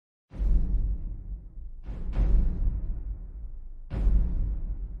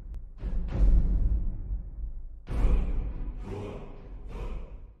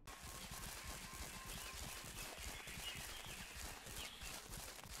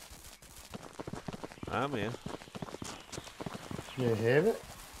I'm here. You hear it?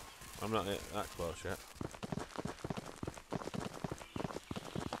 I'm not that close yet.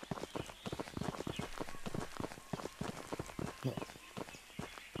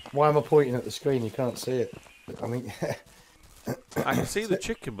 Why am I pointing at the screen? You can't see it. I mean, I can see the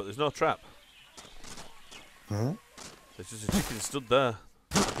chicken, but there's no trap. huh? There's just a chicken stood there.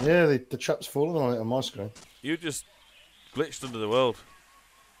 Yeah, the trap's falling on it on my screen. You just glitched under the world.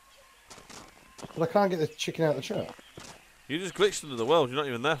 But I can't get the chicken out of the trap. You just glitched under the world. You're not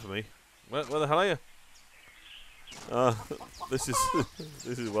even there for me. Where the hell are you? This is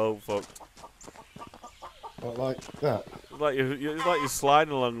this is well fucked. But like that. It's like you're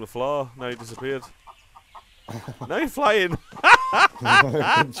sliding along the floor. Now you disappeared. Now you're flying. Jump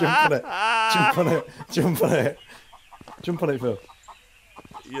on it. Jump on it. Jump on it. Jump on it, Phil.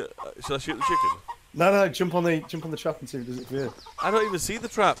 Yeah, shall I shoot the chicken? No, jump on the trap and see if it does it for you. I don't even see the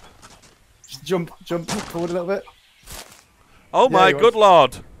trap. Just jump forward a little bit. Oh my good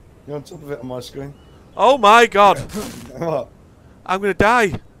lord. You're on top of it on my screen. Oh my god. What? I'm gonna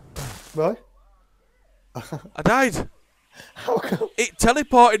die. Why? I died. How come? It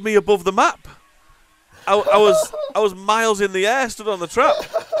teleported me above the map. I was miles in the air, stood on the trap.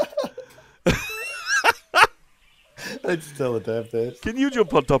 It's still a dev this. Can you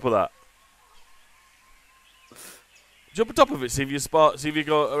jump on top of that? Jump on top of it, see if you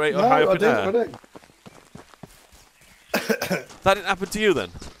go right or high up in there. I didn't. That didn't happen to you then?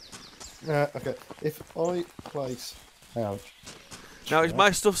 Okay. If I place... Ouch. Now, is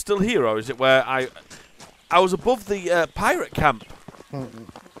my stuff still here, or is it where I was above the pirate camp?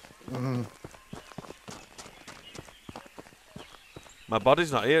 My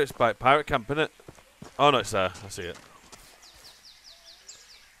body's not here, it's by pirate camp, innit? Oh no, it's there. I see it.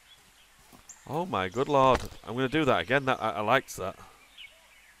 Oh my good lord. I'm going to do that again. I liked that.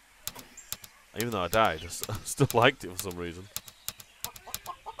 Even though I died, I still liked it for some reason.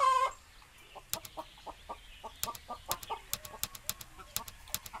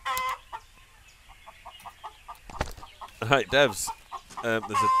 Right, devs.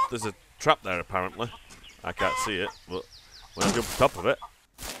 There's a trap there apparently. I can't see it, but when I jump on top of it,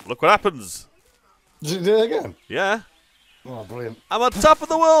 look what happens. Did you do it again? Yeah. Oh, brilliant. I'm on top of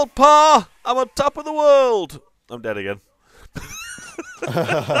the world, Pa! I'm on top of the world! I'm dead again.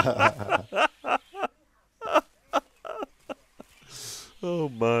 Oh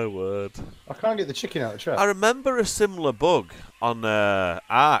my word. I can't get the chicken out of the trap. I remember a similar bug on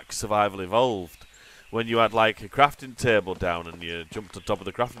Ark Survival Evolved when you had like a crafting table down and you jumped on top of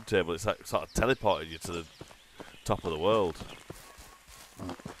the crafting table. It's like sort of teleported you to the top of the world.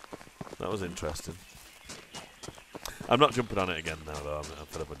 That was interesting. I'm not jumping on it again now though. I'm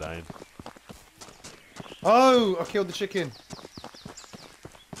fed up with dying. Oh, I killed the chicken.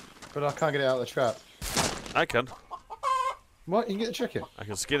 But I can't get it out of the trap. I can. What? You can get the chicken? I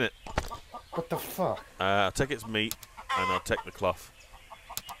can skin it. What the fuck? I'll take its meat and I'll take the cloth.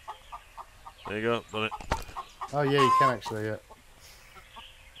 There you go, done it. Oh yeah, you can actually, yeah.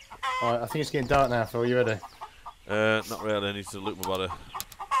 Alright, I think it's getting dark now, Phil. You ready? Not really, I need to loot my body.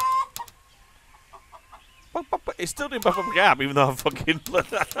 It's still doing Bubba Gab, even though I'm fucking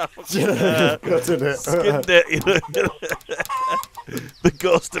Gutted it. skinned it. You know? The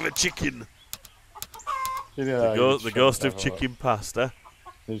ghost of a chicken. You know, The ghost of chicken pasta.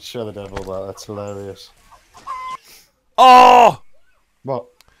 You'd show the devil that. That's hilarious. Oh! What?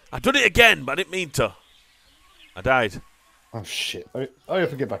 I done it again, but I didn't mean to. I died. Oh shit! Oh, you have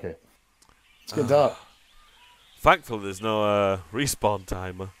to get back here. It's getting dark. Thankfully, there's no respawn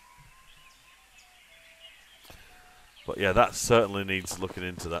timer. But yeah, that certainly needs looking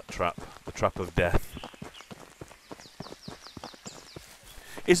into, that trap. The trap of death.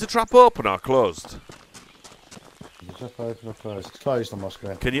 Is the trap open or closed? The trap open or closed? It's closed on my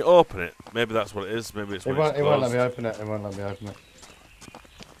screen. Can you open it? Maybe that's what it is. Maybe it's when it's closed. It won't let me open it. It won't let me open it.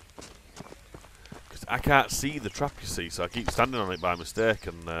 Because I can't see the trap, you see, so I keep standing on it by mistake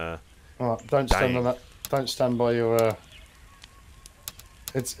and... Alright, don't stand on that. Don't stand by your...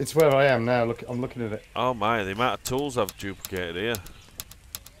 It's where I am now. Look, I'm looking at it. Oh my, the amount of tools I've duplicated here.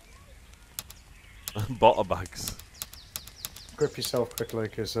 Bottle bags. Grip yourself quickly,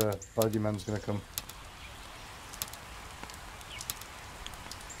 because Bogeyman's going to come.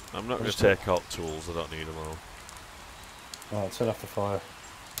 I'm not going to take out tools, I don't need them all. Alright, turn off the fire.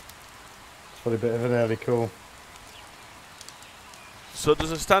 It's probably a bit of an early call. So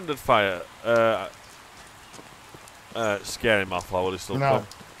does a standard fire scare him off, or will he still come?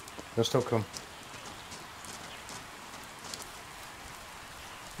 They'll still come.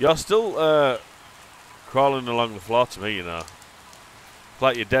 You're still crawling along the floor to me, you know. It's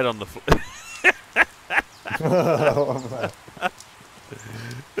like you're dead on the floor.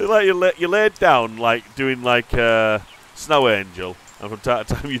 It's like you laid down, like doing like Snow Angel, and from time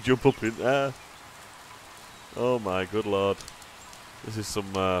to time you jump up in there. Oh my good lord. This is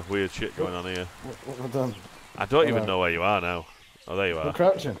some weird shit going on here. What have I done? I don't even know where you are now. Oh, there you I'm are.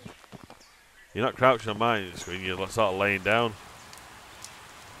 crouching. You're not crouching on my screen, you're sort of laying down.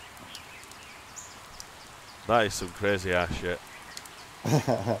 That is some crazy ass shit.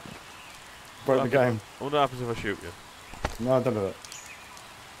 Broke the game. I wonder what happens if I shoot you. No, I don't do it.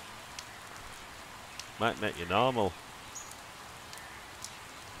 Might make you normal.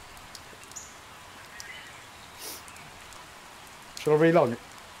 Shall I relog?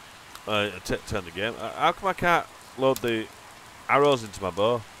 Turn the game. How come I can't load the arrows into my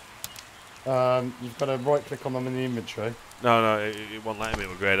bow? You've got to right click on them in the inventory. No, it won't let me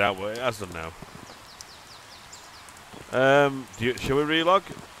upgrade out, but it has done now. Shall we relog?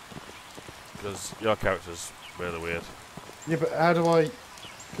 Because your character's really weird. Yeah, but how do I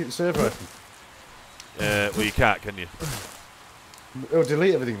keep the server open? Well, you can't, can you? It'll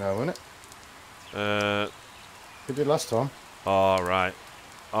delete everything now, won't it? Uh, It did last time. oh, right.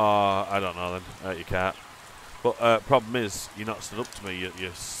 Oh, I don't know then. You can't. But problem is, you're not stood up to me.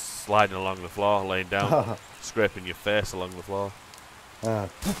 You're sliding along the floor, laying down, scraping your face along the floor.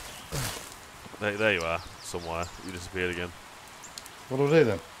 There you are, somewhere. You disappeared again. What'll I do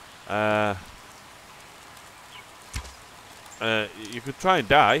then? You could try and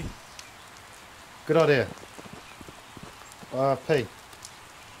die. Good idea. P.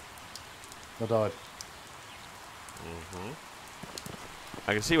 I died.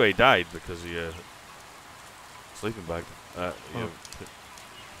 I can see where he died because of your sleeping bag.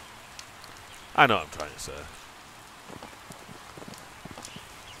 I know what I'm trying to say.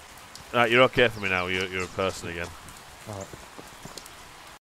 Right, you're okay for me now. You're a person again. Alright.